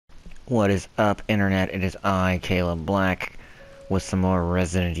What is up, Internet? It is I, Caleb Black, with some more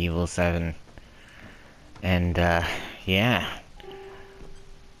Resident Evil 7. And, yeah.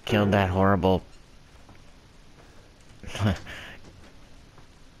 Killed that horrible...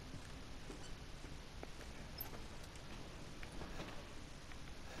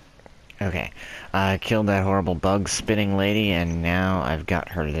 Okay. Killed that horrible bug-spitting lady, and now I've got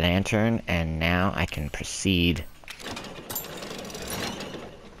her lantern, and now I can proceed.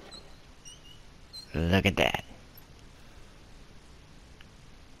 Look at that.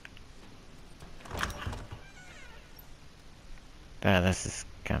 This is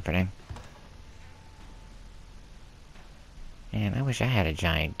comforting. Man, I wish I had a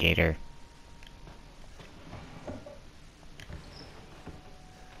giant gator.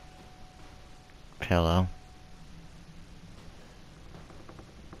 Pillow.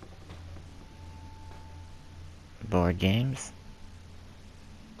 Board games.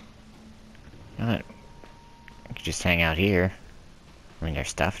 You know what? I could just hang out here. I mean, there's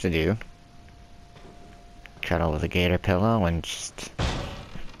stuff to do. Cuddle with a gator pillow and just...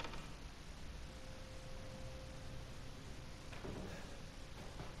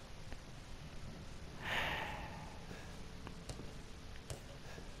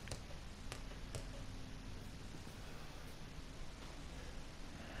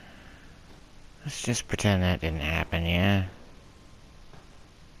 Let's just pretend that didn't happen, yeah?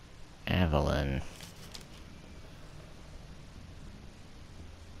 Evelyn.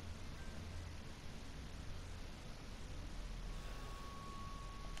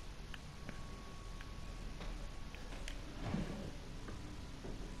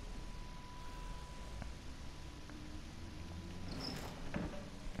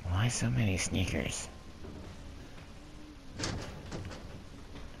 Why so many sneakers?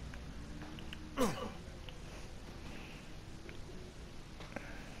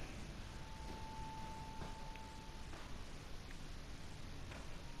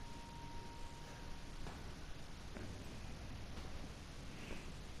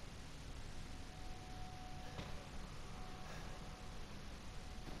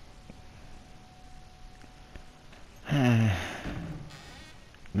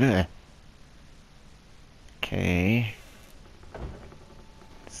 Bleh. Okay.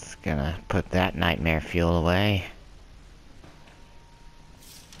 Just gonna put that nightmare fuel away.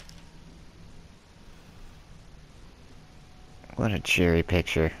 What a cheery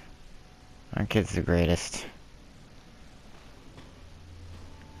picture. Our kid's the greatest.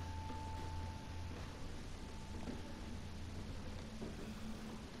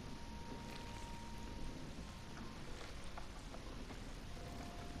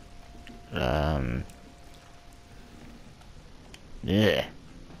 Yeah.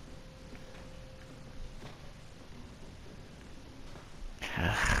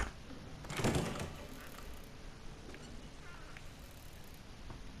 Ugh.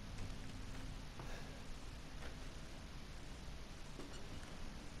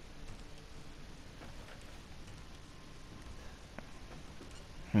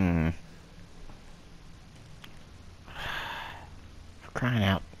 For crying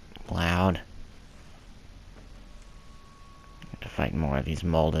out loud. I have to fight more of these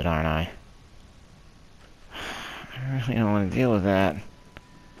molded, aren't I? I really don't want to deal with that.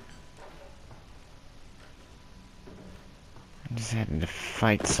 I just had to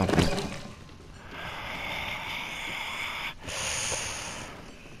fight something.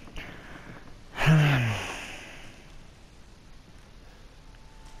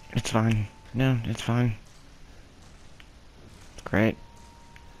 It's fine. No, it's fine. It's great.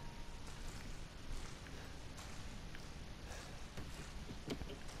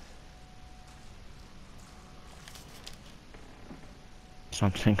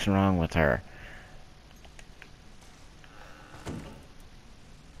 Something's wrong with her.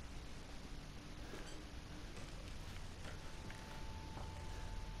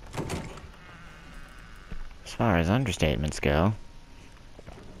 As far as understatements go.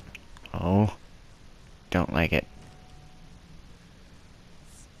 Oh, don't like it.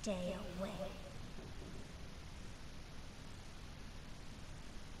 Stay away.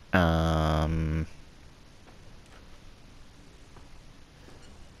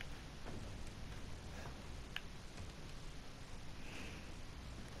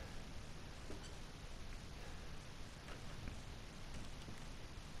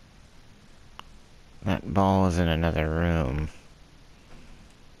 That ball is in another room.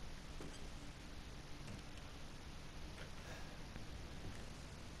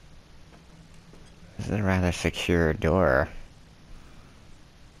 This is a rather secure door.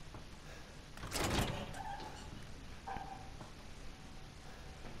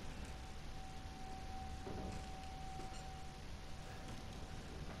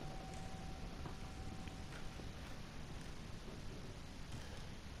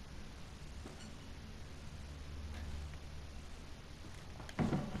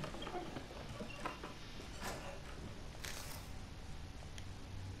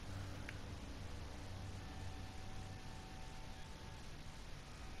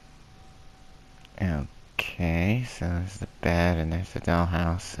 Okay, so there's the bed, and there's the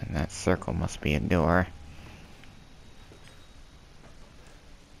dollhouse, and that circle must be a door.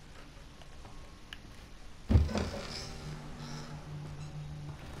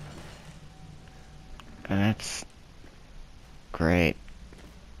 That's great.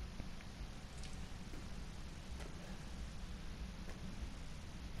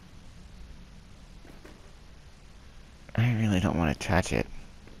 I really don't want to touch it.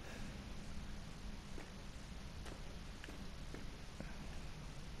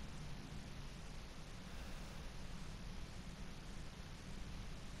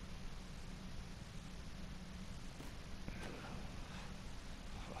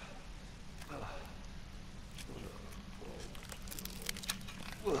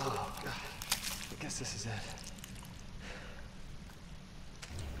 Oh, God. I guess this is it.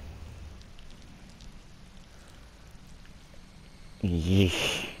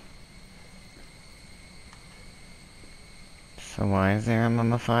 Yeesh. So why is there a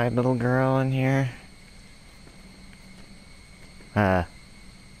mummified little girl in here?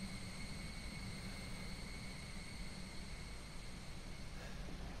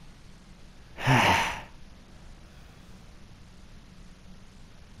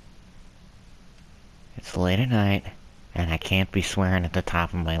 It's late at night, and I can't be swearing at the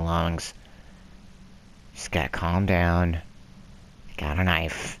top of my lungs. Just gotta calm down. Got a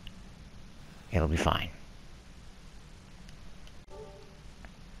knife. It'll be fine.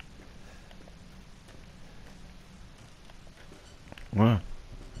 What?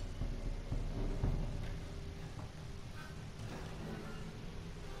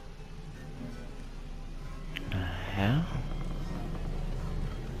 The hell?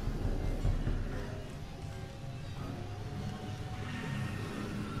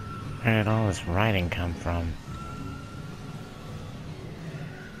 Where did all this writing come from?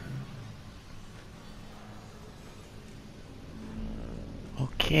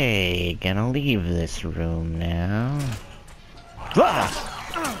 Okay, gonna leave this room now.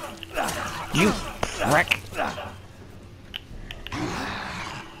 Ah! You prick!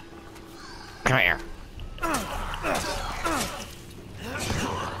 Come here.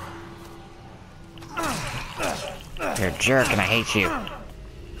 You're a jerk and I hate you.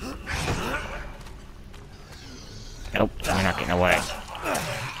 Nope, you're not getting away.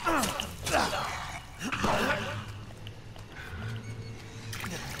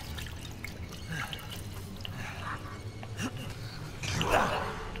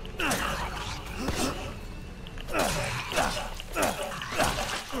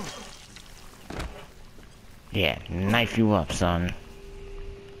 Yeah, knife you up, son.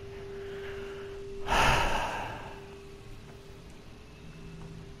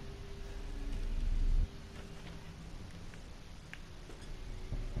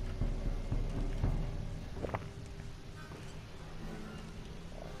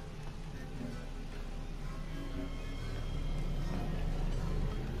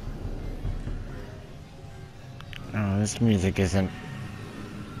 Oh, this music isn't...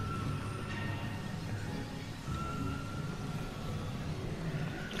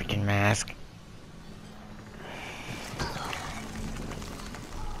 Freaking mask.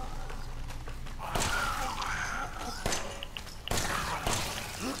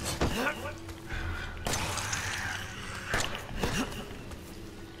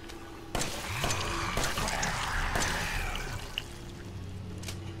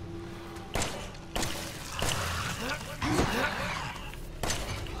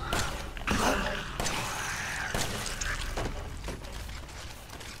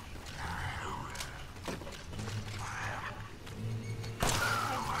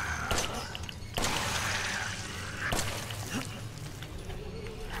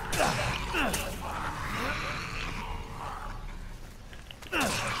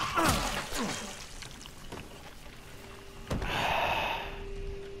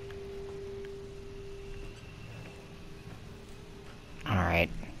 Alright.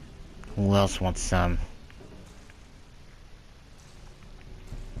 Who else wants some?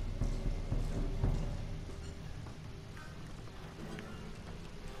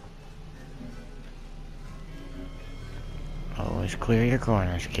 Always clear your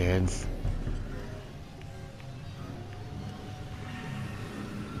corners, kids.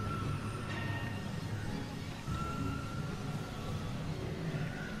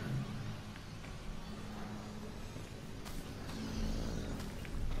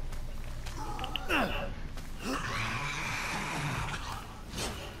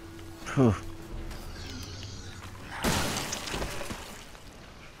 Whew.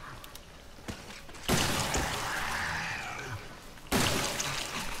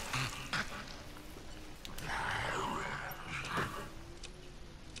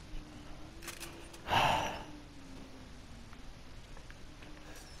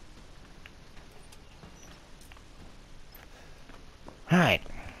 Alright.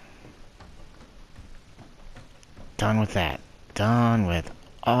 Done with that. Done with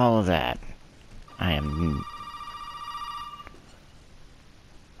all of that. I am...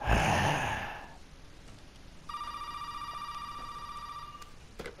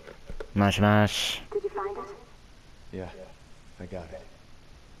 Mush. Did you find it? Yeah, I got it.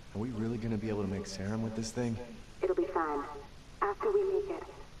 Are we really gonna be able to make serum with this thing? It'll be fine. After we make it,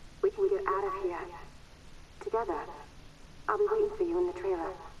 we can get out of here. Together. I'll be waiting for you in the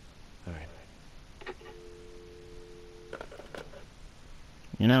trailer. Alright.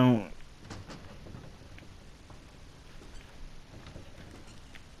 You know...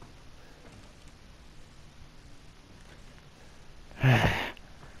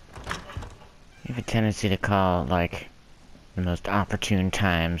 You have a tendency to call, like, the most opportune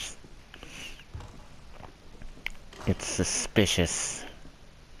times. It's suspicious.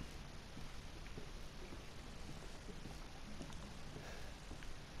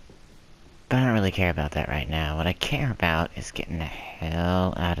 But I don't really care about that right now. What I care about is getting the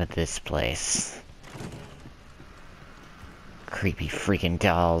hell out of this place. Creepy freaking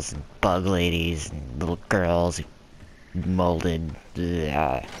dolls and bug ladies and little girls who molded.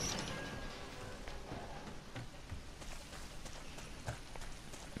 Ugh.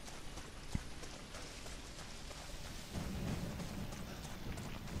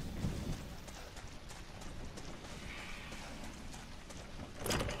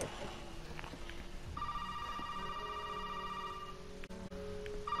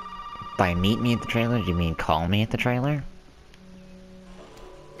 By meet me at the trailer, do you mean call me at the trailer?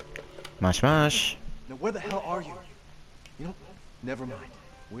 Mush. Now where the hell are you? You know, never mind.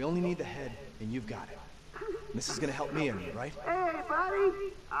 We only need the head, and you've got it. This is gonna help me and you, right? Hey, buddy!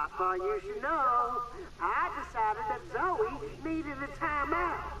 I thought you should know. I decided that Zoe needed a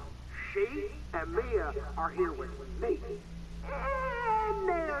timeout. She and Mia are here with me. And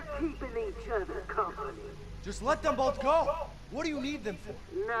they're keeping each other company. Just let them both go! What do you need them for?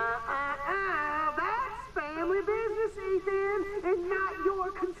 Nah, that's family business, Ethan, and not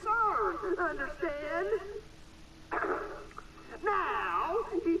your concern, understand? Now,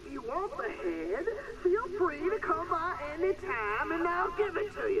 if you want the head, feel free to come by any time and I'll give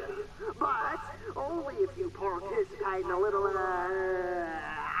it to you. But only if you participate in a little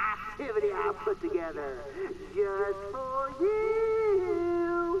activity I put together just for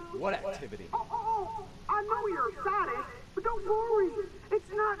you. What activity? Oh, I know you're excited, but don't worry. It's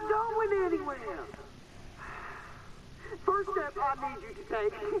not going anywhere. First step I need you to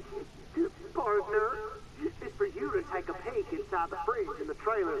take, partner, is for you to take a peek inside the fridge in the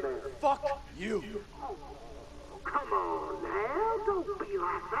trailer there. Fuck you! Oh, come on now, don't be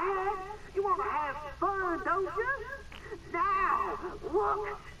like that. You want to have fun, don't you? Now, look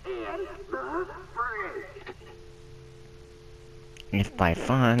in the fridge. If by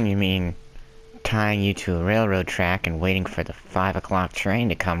fun you mean tying you to a railroad track and waiting for the 5 o'clock train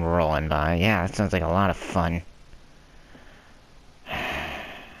to come rolling by, yeah, that sounds like a lot of fun.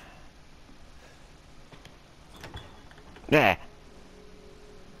 Yeah.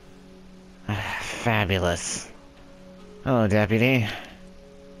 Fabulous. Hello, deputy.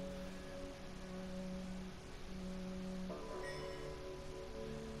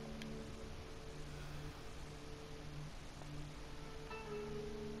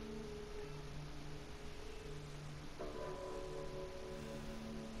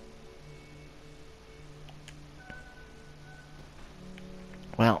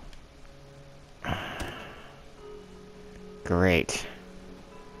 Well. Great.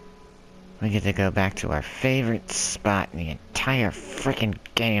 We get to go back to our favorite spot in the entire frickin'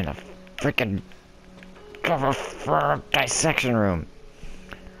 game, the frickin' dissection room.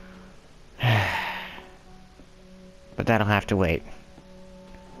 But that'll have to wait.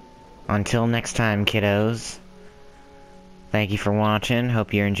 Until next time, kiddos. Thank you for watching.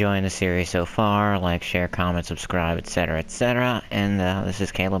 Hope you're enjoying the series so far. Like, share, comment, subscribe, etc., etc. And this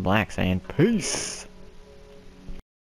is Caleb Black saying peace.